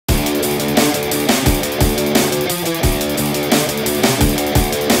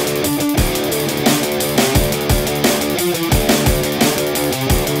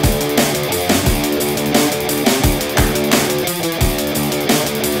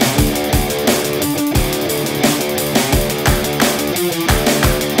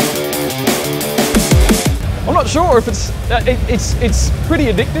sure if it's pretty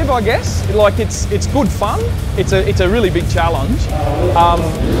addictive, I guess. Like it's good fun. It's a really big challenge.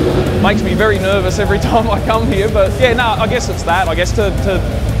 Makes me very nervous every time I come here, but yeah, no, I guess it's that. I guess to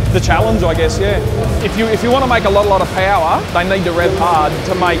the challenge, I guess, yeah. If you want to make a lot of power, they need to rev hard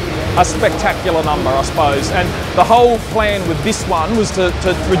to make a spectacular number, I suppose. And the whole plan with this one was to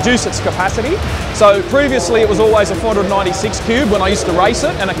reduce its capacity. So previously it was always a 496 cube when I used to race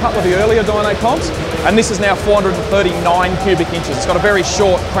it, and a couple of the earlier dyno comps, and this is now 439 cubic inches. It's got a very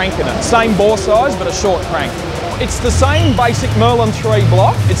short crank in it. Same bore size, but a short crank. It's the same basic Merlin 3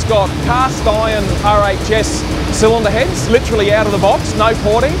 block. It's got cast iron RHS cylinder heads, literally out of the box, no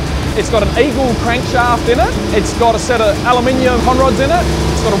porting. It's got an Eagle crankshaft in it. It's got a set of aluminium hot rods in it.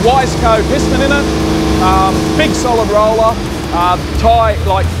 It's got a Wiseco piston in it. Big solid roller.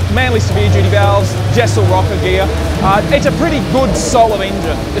 Like Manly severe duty valves, Jessel rocker gear. It's a pretty good solid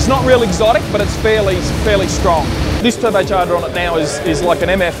engine. It's not real exotic, but it's fairly strong. This turbocharger on it now is like an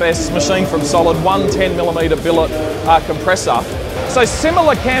MFS machine from Solid, 110mm billet compressor. So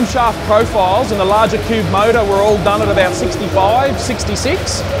similar camshaft profiles and the larger cube motor were all done at about 65,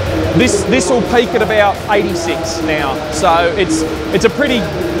 66. This will peak at about 86 now. So it's a pretty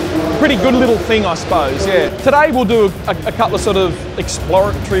good little thing, I suppose, yeah. Today we'll do a couple of sort of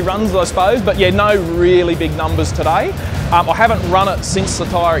exploratory runs, I suppose, but yeah, no really big numbers today. I haven't run it since the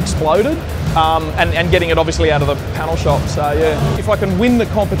tyre exploded, and getting it obviously out of the panel shop, so yeah. If I can win the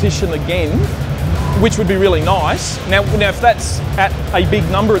competition again, which would be really nice. Now if that's at a big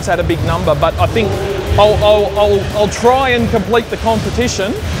number, it's at a big number, but I think I'll try and complete the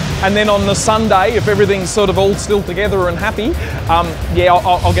competition. And then on the Sunday, if everything's sort of all still together and happy, yeah,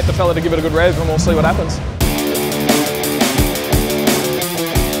 I'll get the fella to give it a good rev and we'll see what happens.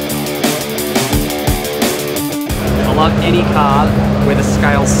 I love any car where the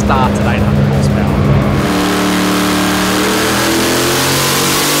scales start at 800.